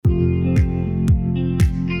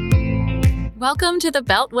Welcome to the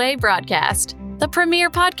Beltway Broadcast, the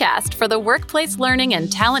premier podcast for the workplace learning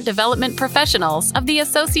and talent development professionals of the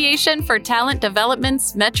Association for Talent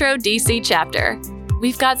Development's Metro DC chapter.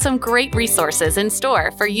 We've got some great resources in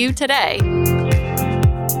store for you today.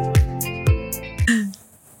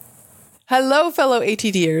 Hello, fellow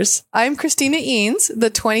ATDers. I'm Christina Eanes,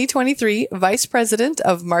 the 2023 Vice President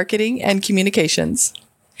of Marketing and Communications.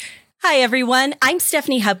 Hi, everyone. I'm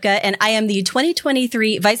Stephanie Hupka, and I am the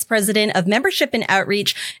 2023 Vice President of Membership and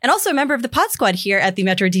Outreach, and also a member of the Pod Squad here at the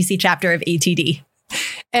Metro DC chapter of ATD.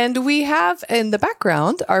 And we have in the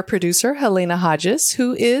background our producer, Helena Hodges,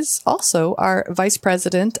 who is also our Vice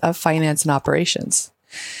President of Finance and Operations.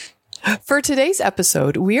 For today's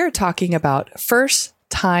episode, we are talking about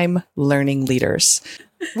first-time learning leaders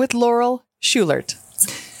with Laurel Schulert.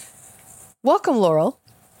 Welcome, Laurel.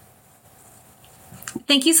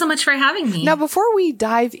 Thank you so much for having me. Now, before we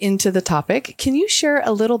dive into the topic, can you share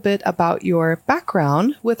a little bit about your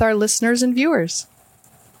background with our listeners and viewers?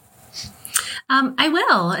 I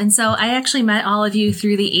will. And so I actually met all of you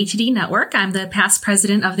through the ATD network. I'm the past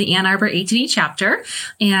president of the Ann Arbor ATD chapter.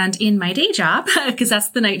 And in my day job, because that's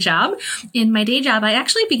the night job, in my day job, I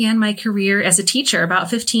actually began my career as a teacher about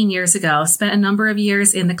 15 years ago. Spent a number of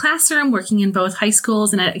years in the classroom, working in both high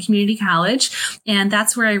schools and at a community college. And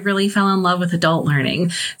that's where I really fell in love with adult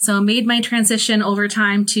learning. So I made my transition over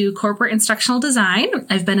time to corporate instructional design.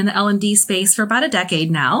 I've been in the L&D space for about a decade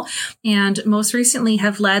now, and most recently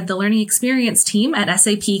have led the learning experience team at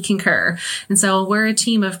SAP Concur. And so we're a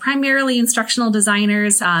team of primarily instructional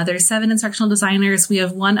designers. There's 7 instructional designers. We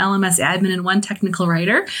have 1 LMS admin and 1 technical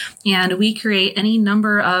writer. And we create any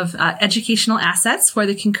number of educational assets for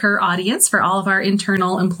the Concur audience for all of our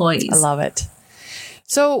internal employees. I love it.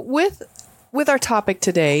 So with our topic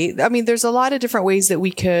today, I mean, there's a lot of different ways that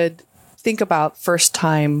we could think about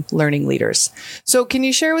first-time learning leaders. So can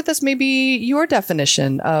you share with us maybe your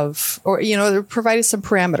definition of, or, provide us some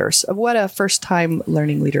parameters of what a first-time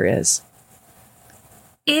learning leader is?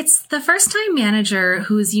 It's the first-time manager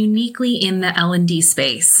who's uniquely in the L&D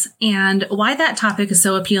space. And why that topic is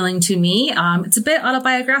so appealing to me, it's a bit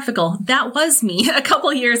autobiographical. That was me a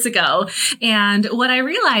couple years ago. And what I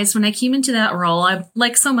realized when I came into that role,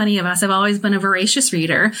 like so many of us, I've always been a voracious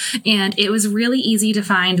reader. And it was really easy to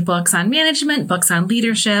find books on management, books on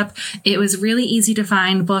leadership. It was really easy to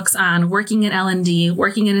find books on working in L&D,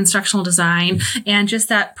 working in instructional design, and just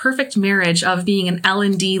that perfect marriage of being an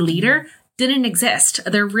L&D leader didn't exist.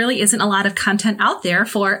 There really isn't a lot of content out there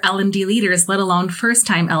for L&D leaders, let alone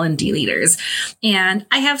first-time L&D leaders. And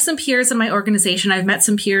I have some peers in my organization. I've met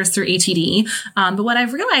some peers through ATD. But what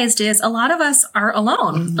I've realized is a lot of us are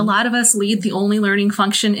alone. Mm-hmm. A lot of us lead the only learning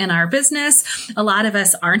function in our business. A lot of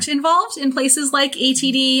us aren't involved in places like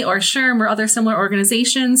ATD or SHRM or other similar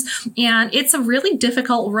organizations. And it's a really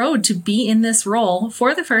difficult road to be in this role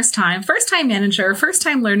for the first-time manager,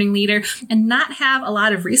 first-time learning leader, and not have a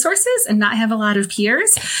lot of resources and not have a lot of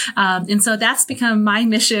peers. And so that's become my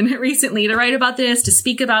mission recently, to write about this, to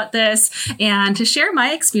speak about this, and to share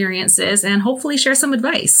my experiences and hopefully share some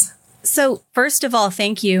advice. So first of all,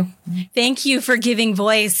 thank you. Thank you for giving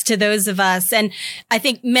voice to those of us. And I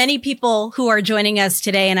think many people who are joining us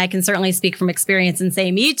today, and I can certainly speak from experience and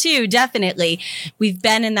say, me too, definitely, we've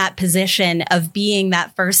been in that position of being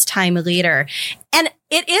that first-time leader. And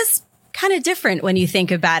it is kind of different when you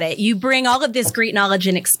think about it. You bring all of this great knowledge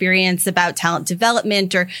and experience about talent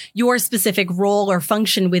development or your specific role or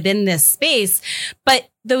function within this space, but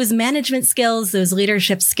those management skills, those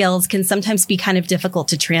leadership skills can sometimes be kind of difficult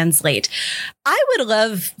to translate. I would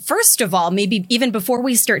love, first of all, maybe even before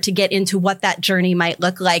we start to get into what that journey might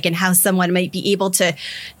look like and how someone might be able to,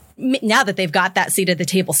 now that they've got that seat at the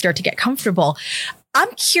table, start to get comfortable.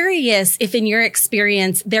 I'm curious if in your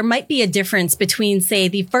experience, there might be a difference between, say,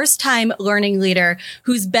 the first-time learning leader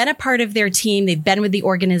who's been a part of their team, they've been with the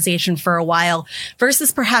organization for a while,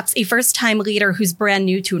 versus perhaps a first-time leader who's brand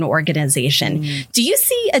new to an organization. Do you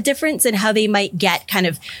see a difference in how they might get kind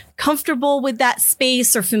of comfortable with that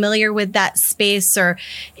space or familiar with that space, or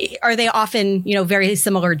are they often, very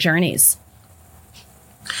similar journeys?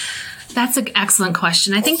 That's an excellent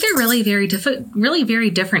question. I think they're really very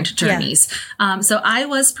different journeys. Yeah. So I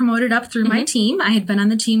was promoted up through my team. I had been on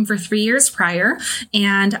the team for 3 years prior.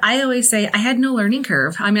 And I always say I had no learning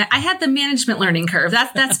curve. I mean, I had the management learning curve.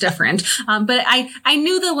 That's different. But I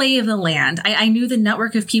knew the lay of the land. I knew the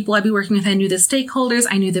network of people I'd be working with. I knew the stakeholders.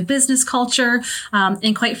 I knew the business culture.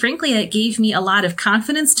 And quite frankly, it gave me a lot of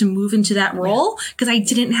confidence to move into that role because I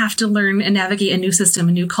didn't have to learn and navigate a new system,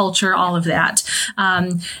 a new culture, all of that.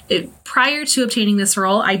 prior to obtaining this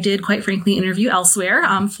role, I did, quite frankly, interview elsewhere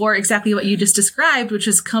for exactly what you just described, which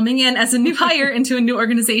is coming in as a new hire into a new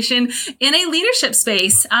organization in a leadership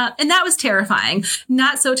space. And that was terrifying.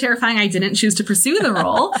 Not so terrifying I didn't choose to pursue the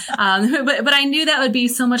role, but I knew that would be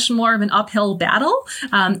so much more of an uphill battle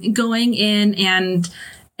going in and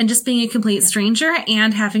just being a complete stranger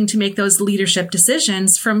and having to make those leadership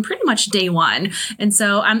decisions from pretty much day one. And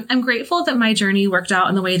so I'm grateful that my journey worked out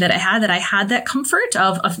in the way that I had that comfort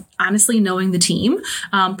of honestly knowing the team.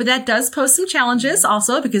 But that does pose some challenges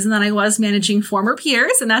also, because then I was managing former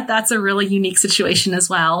peers, and that's a really unique situation as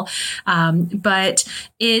well. But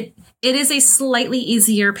it is a slightly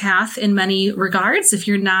easier path in many regards if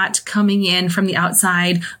you're not coming in from the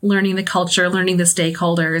outside, learning the culture, learning the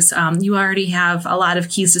stakeholders. You already have a lot of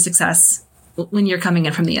keys to success when you're coming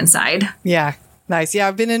in from the inside. Yeah. Nice. Yeah,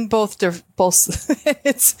 I've been in both.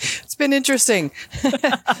 It's been interesting,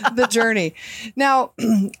 the journey. Now,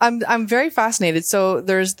 I'm very fascinated. So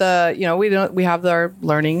there's we have our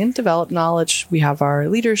learning and develop knowledge. We have our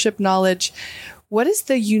leadership knowledge. What is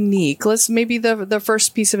the unique? Let's maybe the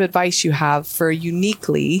first piece of advice you have for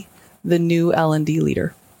uniquely the new L&D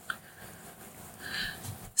leader.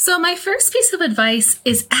 So my first piece of advice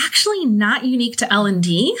is actually not unique to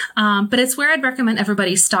L&D, but it's where I'd recommend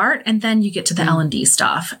everybody start, and then you get to the L&D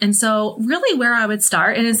stuff. And so really where I would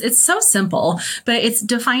start, and it's so simple, but it's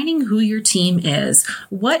defining who your team is.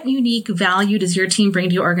 What unique value does your team bring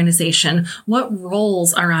to your organization? What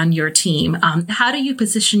roles are on your team? How do you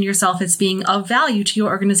position yourself as being of value to your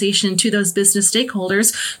organization, to those business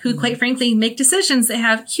stakeholders who, quite frankly, make decisions that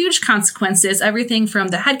have huge consequences, everything from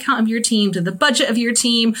the headcount of your team to the budget of your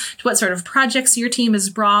team, to what sort of projects your team has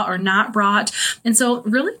brought or not brought. And so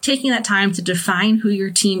really taking that time to define who your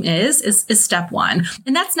team is step one.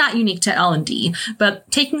 And that's not unique to L&D, but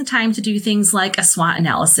taking the time to do things like a SWOT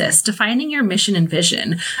analysis, defining your mission and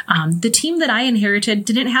vision. The team that I inherited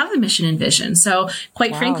didn't have a mission and vision. So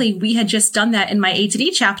quite frankly, we had just done that in my A to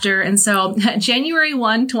D chapter. And so January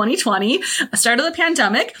 1, 2020, start of the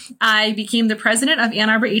pandemic, I became the president of Ann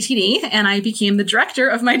Arbor ATD, and I became the director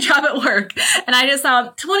of my job at work. And I just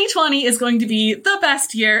thought 2020 is going to be the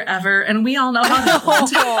best year ever. And we all know how that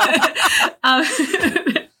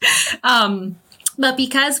went. But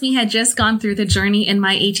because we had just gone through the journey in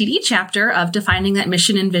my ATD chapter of defining that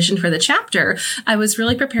mission and vision for the chapter, I was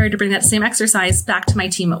really prepared to bring that same exercise back to my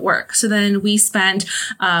team at work. So then we spent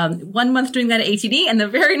 1 month doing that at ATD and the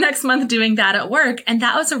very next month doing that at work. And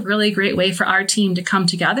that was a really great way for our team to come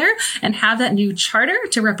together and have that new charter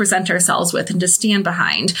to represent ourselves with and to stand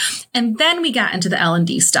behind. And then we got into the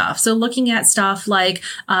L&D stuff. So looking at stuff like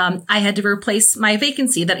I had to replace my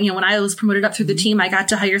vacancy that, when I was promoted up through the team, I got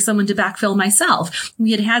to hire someone to backfill myself.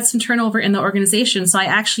 We had some turnover in the organization, so I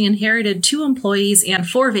actually inherited 2 employees and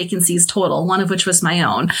 4 vacancies total, one of which was my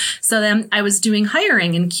own. So then I was doing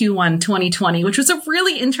hiring in Q1 2020, which was a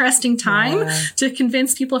really interesting time to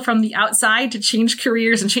convince people from the outside to change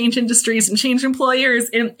careers and change industries and change employers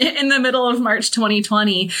in the middle of March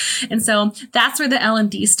 2020. And so that's where the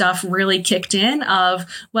L&D stuff really kicked in of,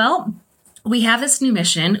 we have this new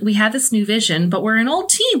mission, we have this new vision, but we're an old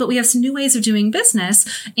team, but we have some new ways of doing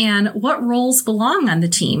business. And what roles belong on the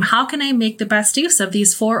team? How can I make the best use of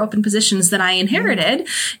these 4 open positions that I inherited?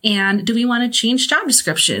 And do we want to change job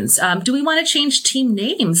descriptions? Do we want to change team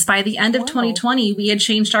names? By the end of 2020, we had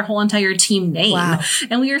changed our whole entire team name.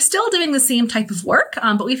 And we are still doing the same type of work,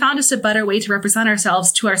 but we found just a better way to represent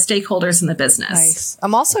ourselves to our stakeholders in the business. Nice.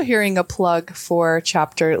 I'm also hearing a plug for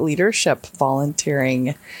chapter leadership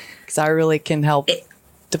volunteering, because I really can help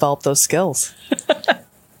develop those skills.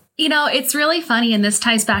 It's really funny, and this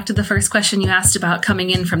ties back to the first question you asked about coming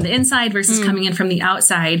in from the inside versus coming in from the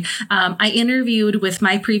outside. I interviewed with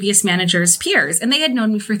my previous manager's peers, and they had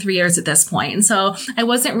known me for 3 years at this point. And so I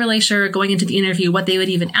wasn't really sure going into the interview what they would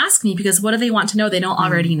even ask me, because what do they want to know they don't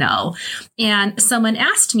already know? And someone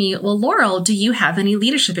asked me, well, Laurel, do you have any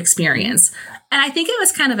leadership experience? And I think it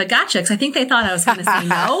was kind of a gotcha, because I think they thought I was going to say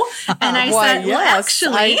no. And I said, well,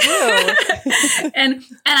 actually, I do. and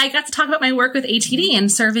I got to talk about my work with ATD and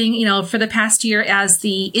serving, for the past year as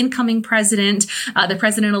the incoming president, the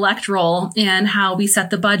president-elect role, and how we set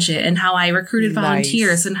the budget and how I recruited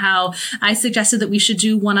volunteers and how I suggested that we should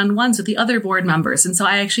do one-on-ones with the other board members. And so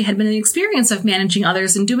I actually had been in the experience of managing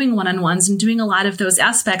others and doing one-on-ones and doing a lot of those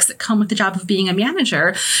aspects that come with the job of being a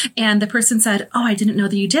manager. And the person said, oh, I didn't know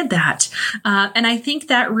that you did that. And I think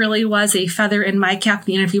that really was a feather in my cap,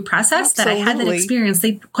 the interview process, that I had that experience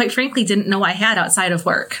they quite frankly didn't know I had outside of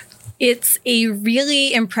work. It's a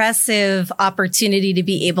really impressive opportunity to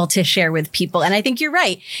be able to share with people. And I think you're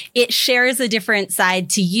right. It shares a different side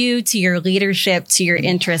to you, to your leadership, to your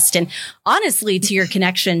interest, and honestly, to your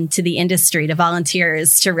connection to the industry, to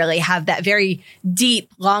volunteers, to really have that very deep,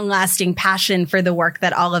 long-lasting passion for the work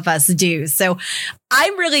that all of us do. So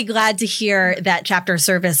I'm really glad to hear that chapter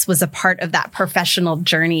service was a part of that professional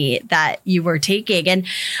journey that you were taking. And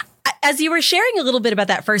as you were sharing a little bit about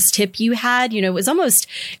that first tip you had, it was almost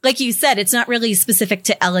like you said, it's not really specific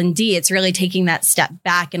to L&D. It's really taking that step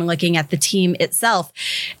back and looking at the team itself.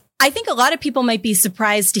 I think a lot of people might be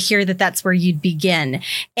surprised to hear that that's where you'd begin.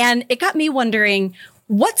 And it got me wondering,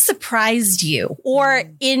 what surprised you, or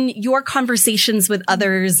in your conversations with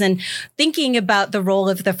others and thinking about the role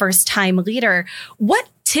of the first-time leader, what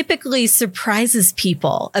typically surprises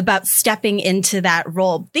people about stepping into that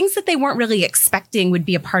role? Things that they weren't really expecting would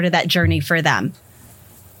be a part of that journey for them.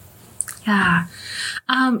 Yeah.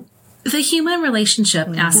 The human relationship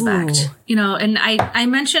aspect, and I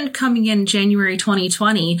mentioned coming in January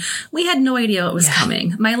 2020, we had no idea what was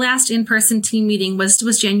coming. My last in-person team meeting was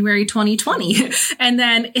January 2020. And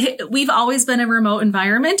then we've always been a remote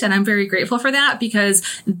environment. And I'm very grateful for that, because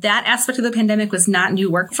that aspect of the pandemic was not new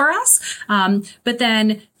work for us. But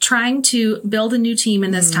then trying to build a new team in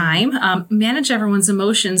this time, manage everyone's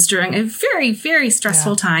emotions during a very, very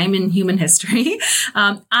stressful time in human history,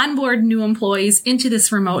 onboard new employees into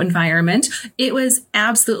this remote environment. It was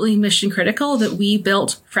absolutely mission critical that we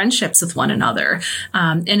built friendships with one another,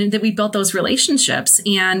 and that we built those relationships.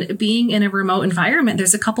 And being in a remote environment,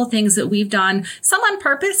 there's a couple things that we've done, some on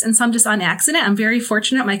purpose and some just on accident. I'm very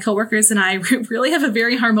fortunate. My coworkers and I really have a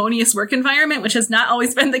very harmonious work environment, which has not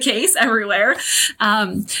always been the case everywhere.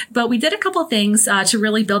 But we did a couple things to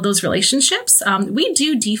really build those relationships. We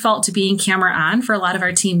do default to being camera on for a lot of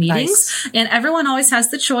our team meetings. And everyone always has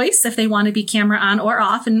the choice if they want to be camera on or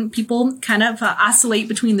off. And people kind of oscillate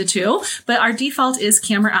between the two. But our default is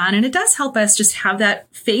camera on. And it does help us just have that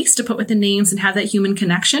face to put with the names and have that human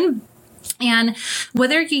connection. And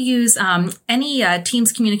whether you use any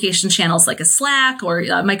Teams communication channels like a Slack or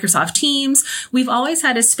Microsoft Teams, we've always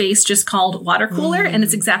had a space just called water cooler, and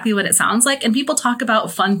it's exactly what it sounds like. And people talk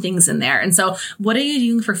about fun things in there. And so what are you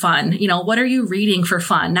doing for fun? What are you reading for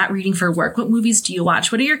fun, not reading for work? What movies do you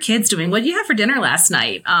watch? What are your kids doing? What did you have for dinner last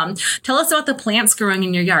night? Tell us about the plants growing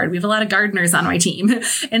in your yard. We have a lot of gardeners on my team.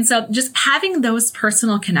 And so just having those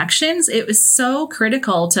personal connections, it was so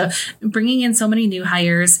critical to bringing in so many new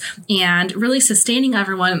hires and really sustaining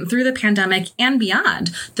everyone through the pandemic and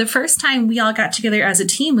beyond. The first time we all got together as a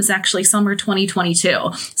team was actually summer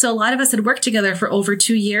 2022. So a lot of us had worked together for over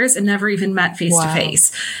 2 years and never even met face to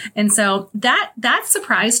face. And so that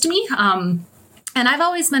surprised me. And I've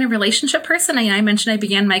always been a relationship person. I mentioned I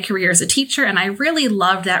began my career as a teacher, and I really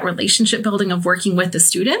loved that relationship building of working with the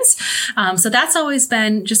students. So that's always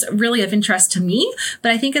been just really of interest to me.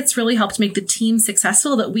 But I think it's really helped make the team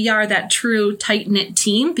successful, that we are that true tight-knit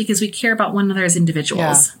team because we care about one another as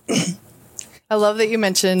individuals. Yeah. I love that you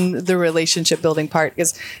mentioned the relationship building part,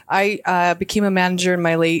 because I became a manager in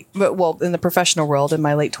in the professional world in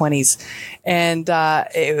my late 20s. And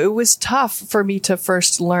it was tough for me to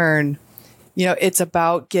first learn, it's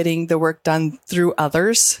about getting the work done through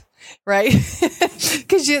others, right?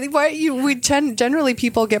 Because generally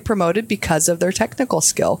people get promoted because of their technical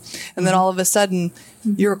skill. And then all of a sudden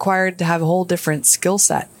you're required to have a whole different skill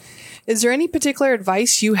set. Is there any particular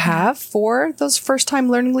advice you have for those first-time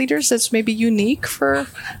learning leaders that's maybe unique for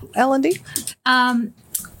L&D?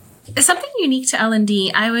 Something unique to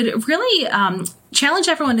L&D, I would really challenge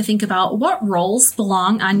everyone to think about what roles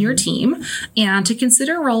belong on your team, and to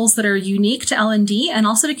consider roles that are unique to L&D, and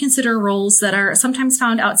also to consider roles that are sometimes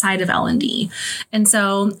found outside of L&D. And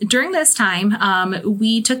so during this time,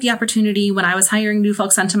 we took the opportunity when I was hiring new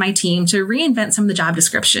folks onto my team to reinvent some of the job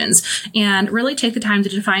descriptions and really take the time to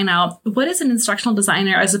define out what is an instructional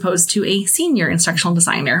designer as opposed to a senior instructional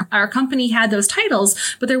designer. Our company had those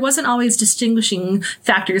titles, but there wasn't always distinguishing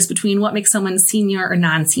factors between what makes someone senior or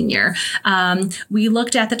non-senior. We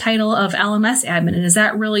looked at the title of LMS admin, and is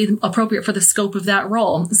that really appropriate for the scope of that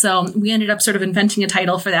role? So we ended up sort of inventing a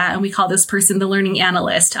title for that, and we call this person the learning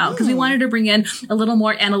analyst, because we wanted to bring in a little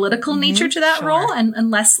more analytical nature to that role and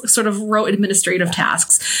less sort of rote administrative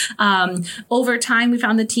tasks. Over time, we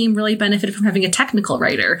found the team really benefited from having a technical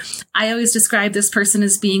writer. I always describe this person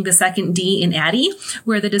as being the second D in ADDIE,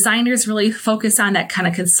 where the designers really focus on that kind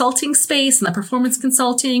of consulting space and the performance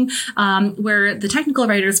consulting, where the technical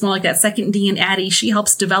writer is more like that second D in ADDIE. She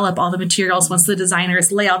helps develop all the materials once the designers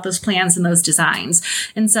lay out those plans and those designs.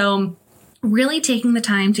 And so really taking the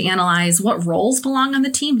time to analyze what roles belong on the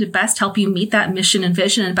team to best help you meet that mission and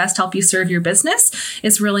vision and best help you serve your business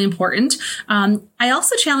is really important. I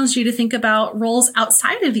also challenge you to think about roles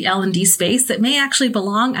outside of the L&D space that may actually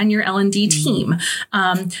belong on your L&D team.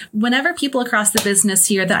 Whenever people across the business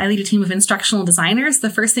hear that I lead a team of instructional designers, the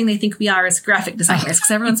first thing they think we are is graphic designers, because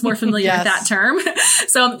everyone's more familiar with that term.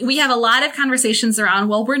 So we have a lot of conversations around,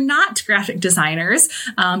 well, we're not graphic designers,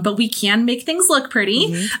 but we can make things look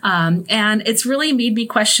pretty. And it's really made me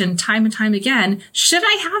question time and time again, should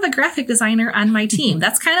I have a graphic designer on my team?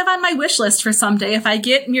 That's kind of on my wish list for someday. If I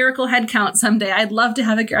get miracle headcount someday, I'd love to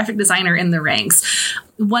have a graphic designer in the ranks.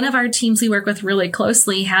 One of our teams we work with really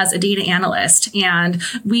closely has a data analyst, and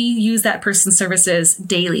we use that person's services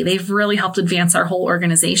daily. They've really helped advance our whole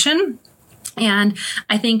organization. And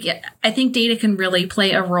I think data can really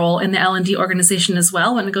play a role in the L&D organization as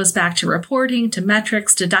well when it goes back to reporting, to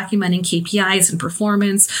metrics, to documenting KPIs and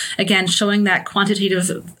performance. Again, showing that quantitative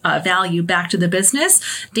value back to the business.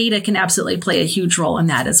 Data can absolutely play a huge role in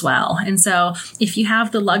that as well. And so if you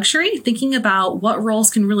have the luxury, thinking about what roles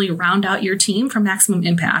can really round out your team for maximum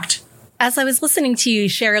impact. As I was listening to you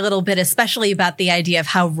share a little bit, especially about the idea of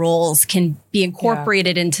how roles can be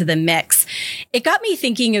incorporated into the mix, it got me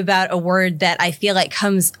thinking about a word that I feel like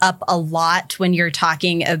comes up a lot when you're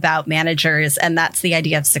talking about managers, and that's the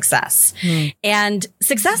idea of success. And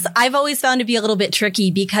success, I've always found to be a little bit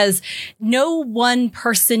tricky because no one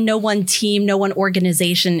person, no one team, no one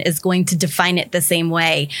organization is going to define it the same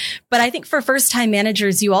way. But I think for first-time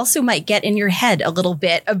managers, you also might get in your head a little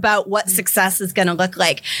bit about what success is going to look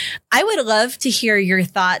like. I would love to hear your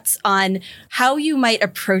thoughts on how you might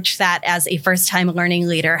approach that as a first-time learning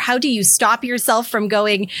leader. How do you stop yourself from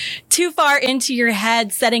going too far into your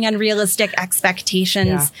head, setting unrealistic expectations?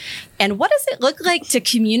 Yeah. And what does it look like to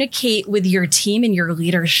communicate with your team and your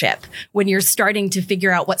leadership when you're starting to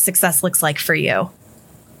figure out what success looks like for you?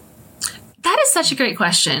 That is such a great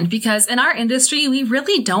question, because in our industry, we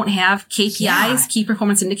really don't have KPIs, key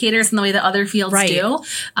performance indicators, in the way that other fields do.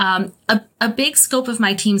 A big scope of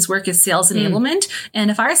my team's work is sales enablement. And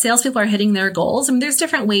if our salespeople are hitting their goals, I mean, there's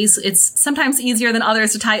different ways. It's sometimes easier than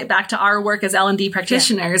others to tie it back to our work as L&D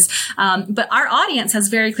practitioners. But our audience has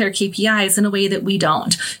very clear KPIs in a way that we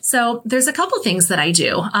don't. So there's a couple things that I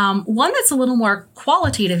do. One that's a little more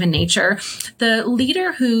qualitative in nature. The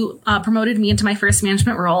leader who promoted me into my first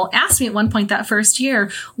management role asked me at one point that first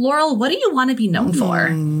year, Laurel, what do you want to be known for?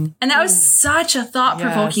 And that was such a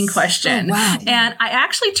thought-provoking question. And I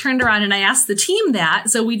actually turned around and I asked the team that.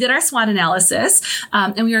 So we did our SWOT analysis,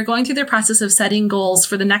 and we were going through the process of setting goals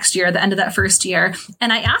for the next year, the end of that first year.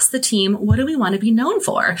 And I asked the team, what do we want to be known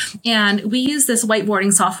for? And we use this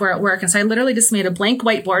whiteboarding software at work. And so I literally just made a blank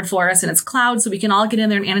whiteboard for us, and it's cloud, so we can all get in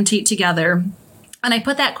there and annotate together. And I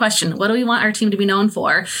put that question, what do we want our team to be known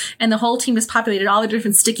for? And the whole team just populated all the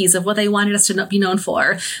different stickies of what they wanted us to be known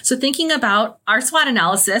for. So thinking about our SWOT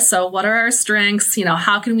analysis, so what are our strengths? You know,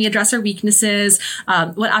 how can we address our weaknesses?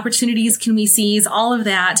 What opportunities can we seize? All of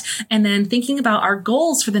that. And then thinking about our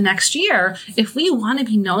goals for the next year. If we want to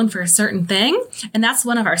be known for a certain thing, and that's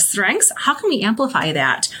one of our strengths, how can we amplify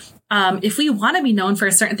that? If we want to be known for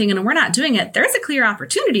a certain thing and we're not doing it, there's a clear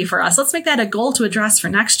opportunity for us. Let's make that a goal to address for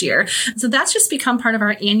next year. So that's just become part of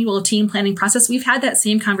our annual team planning process. We've had that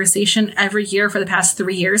same conversation every year for the past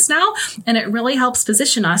 3 years now, and it really helps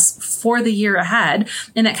position us for the year ahead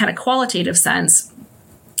in that kind of qualitative sense.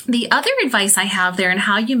 The other advice I have there in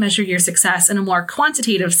how you measure your success in a more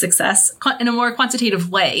quantitative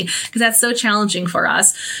way, because that's so challenging for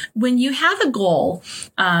us. When you have a goal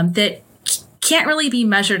that can't really be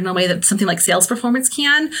measured in a way that something like sales performance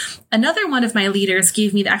can. Another one of my leaders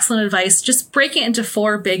gave me the excellent advice, just break it into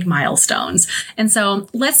 4 big milestones. And so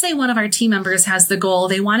let's say one of our team members has the goal,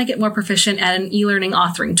 they want to get more proficient at an e-learning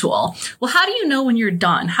authoring tool. Well, how do you know when you're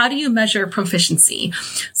done? How do you measure proficiency?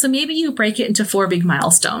 So maybe you break it into 4 big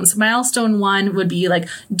milestones. Milestone 1 would be like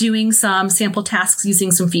doing some sample tasks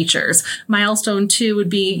using some features. Milestone 2 would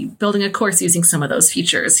be building a course using some of those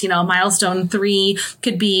features. You know, milestone 3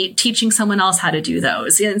 could be teaching someone else how to do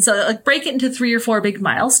those. And so like break it into 3 or 4 big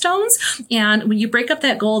milestones. And when you break up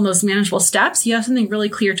that goal in those manageable steps, you have something really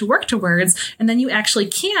clear to work towards. And then you actually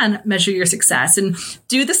can measure your success and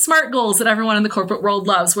do the SMART goals that everyone in the corporate world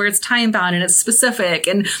loves, where it's time bound and it's specific.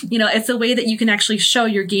 And, you know, it's a way that you can actually show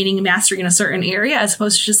you're gaining mastery in a certain area, as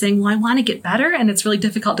opposed to just saying, well, I want to get better. And it's really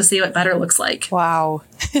difficult to say what better looks like. Wow.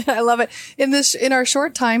 I love it. In our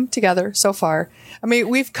short time together so far, I mean,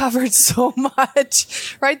 we've covered so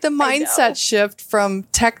much, right? The mindset shift from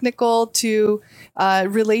technical to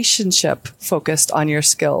relationship focused on your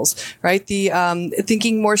skills, right? The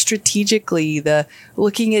thinking more strategically, the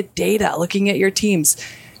looking at data, looking at your teams.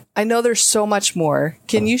 I know there's so much more.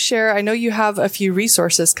 Can you share? I know you have a few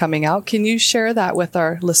resources coming out. Can you share that with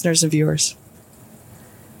our listeners and viewers?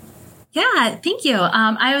 Yeah, thank you.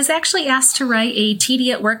 I was actually asked to write a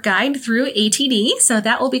TD at Work guide through ATD. So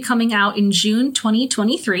that will be coming out in June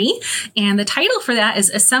 2023. And the title for that is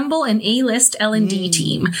Assemble an A-List L&D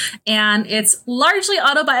Team. And it's largely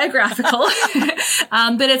autobiographical,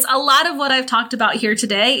 but it's a lot of what I've talked about here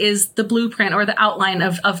today is the blueprint or the outline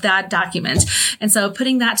of that document. And so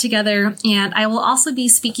putting that together, and I will also be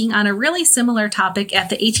speaking on a really similar topic at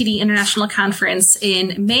the ATD International Conference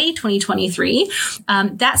in May 2023.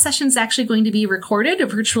 That session's actually going to be recorded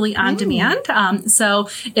virtually on demand. So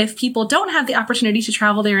if people don't have the opportunity to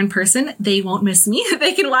travel there in person, they won't miss me.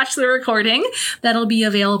 They can watch the recording. That'll be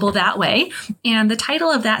available that way. And the title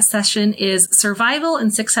of that session is Survival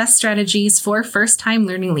and Success Strategies for First-Time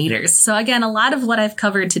Learning Leaders. So again, a lot of what I've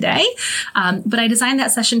covered today, but I designed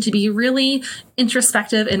that session to be really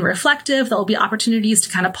introspective and reflective. There'll be opportunities to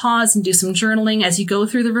kind of pause and do some journaling as you go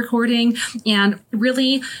through the recording and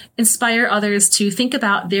really inspire others to think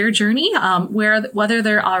about their journey, whether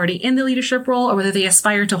they're already in the leadership role or whether they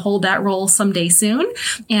aspire to hold that role someday soon,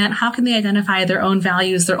 and how can they identify their own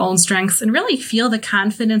values, their own strengths, and really feel the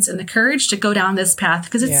confidence and the courage to go down this path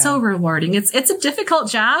because it's so rewarding. It's a difficult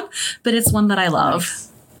job, but it's one that I love. Nice.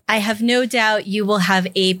 I have no doubt you will have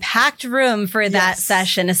a packed room for that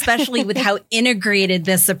session, especially with how integrated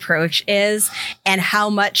this approach is and how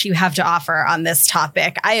much you have to offer on this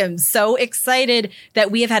topic. I am so excited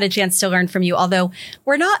that we have had a chance to learn from you, although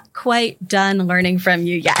we're not quite done learning from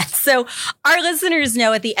you yet. So our listeners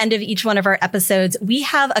know at the end of each one of our episodes, we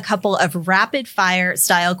have a couple of rapid fire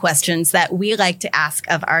style questions that we like to ask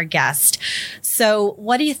of our guest. So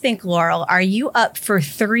what do you think, Laurel? Are you up for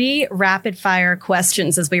 3 rapid fire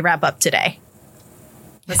questions as we wrap up today?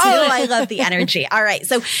 I love the energy. All right.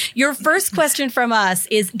 So your first question from us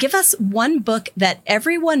is, give us one book that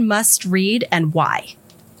everyone must read and why.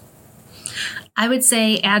 I would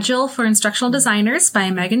say Agile for Instructional Designers by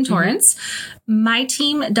Megan Torrance. My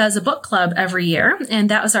team does a book club every year, and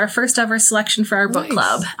that was our first ever selection for our book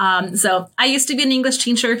club. So I used to be an English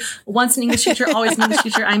teacher. Once an English teacher, always an English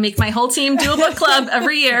teacher. I make my whole team do a book club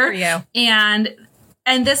every year.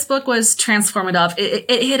 And this book was transformative.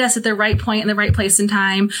 It hit us at the right point in the right place in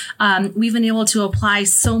time. We've been able to apply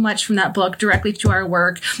so much from that book directly to our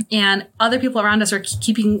work, and other people around us are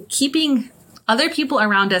other people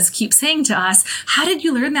around us keep saying to us, how did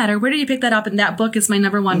you learn that? Or where did you pick that up? And that book is my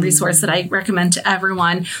number one resource that I recommend to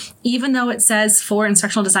everyone. Even though it says for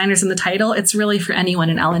instructional designers in the title, it's really for anyone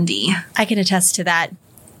in L&D. I can attest to that.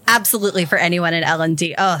 Absolutely for anyone in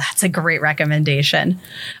L&D. Oh, that's a great recommendation.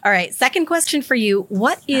 All right. Second question for you.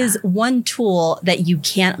 What is one tool that you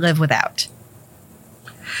can't live without?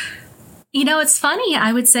 You know, it's funny.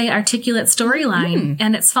 I would say articulate storyline.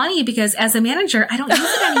 And it's funny because as a manager, I don't use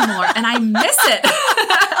it anymore and I miss it.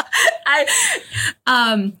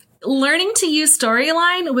 Learning to use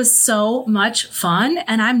storyline was so much fun,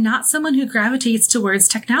 and I'm not someone who gravitates towards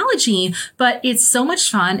technology, but it's so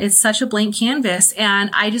much fun. It's such a blank canvas,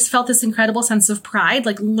 and I just felt this incredible sense of pride,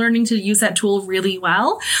 like learning to use that tool really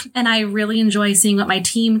well. And I really enjoy seeing what my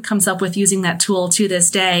team comes up with using that tool to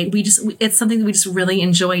this day. It's something that we just really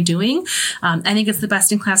enjoy doing. I think it's the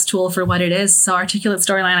best in class tool for what it is. So articulate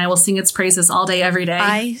storyline, I will sing its praises all day, every day.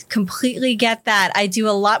 I completely get that. I do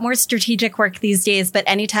a lot more strategic work these days, but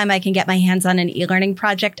anytime I can get my hands on an e-learning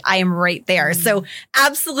project, I am right there. So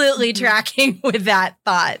absolutely tracking with that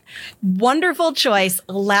thought. Wonderful choice.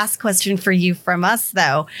 Last question for you from us,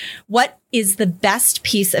 though. What is the best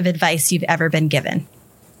piece of advice you've ever been given?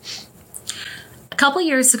 A couple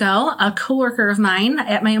years ago, a coworker of mine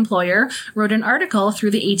at my employer wrote an article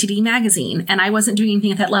through the ATD magazine, and I wasn't doing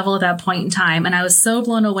anything at that level at that point in time. And I was so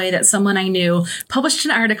blown away that someone I knew published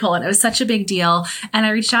an article, and it was such a big deal. And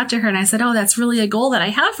I reached out to her and I said, oh, that's really a goal that I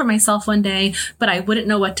have for myself one day, but I wouldn't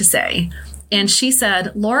know what to say. And she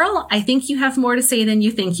said, Laurel, I think you have more to say than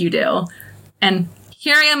you think you do. And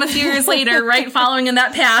here I am a few years later, right, following in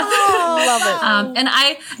that path. Oh, love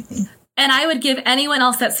it. And I would give anyone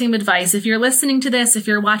else that same advice. If you're listening to this, if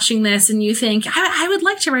you're watching this and you think, I would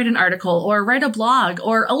like to write an article or write a blog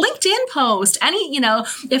or a LinkedIn post,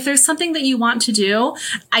 if there's something that you want to do,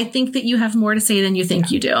 I think that you have more to say than you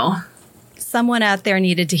think you do. Someone out there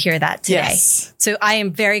needed to hear that today. Yes. So I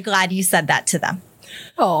am very glad you said that to them.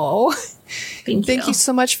 Oh, Thank you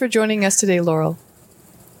so much for joining us today, Laurel.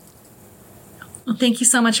 Well, thank you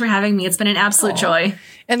so much for having me. It's been an absolute joy.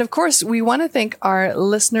 And of course, we want to thank our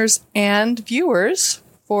listeners and viewers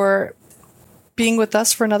for being with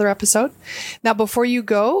us for another episode. Now, before you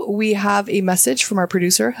go, we have a message from our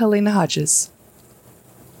producer, Helena Hodges.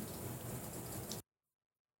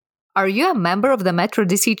 Are you a member of the Metro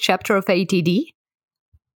DC chapter of ATD?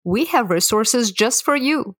 We have resources just for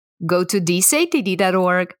you. Go to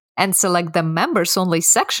dcatd.org and select the members-only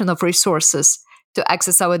section of resources to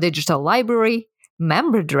access our digital library,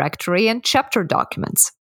 member directory, and chapter documents.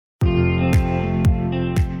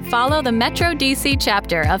 Follow the Metro DC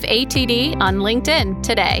chapter of ATD on LinkedIn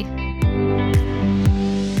today.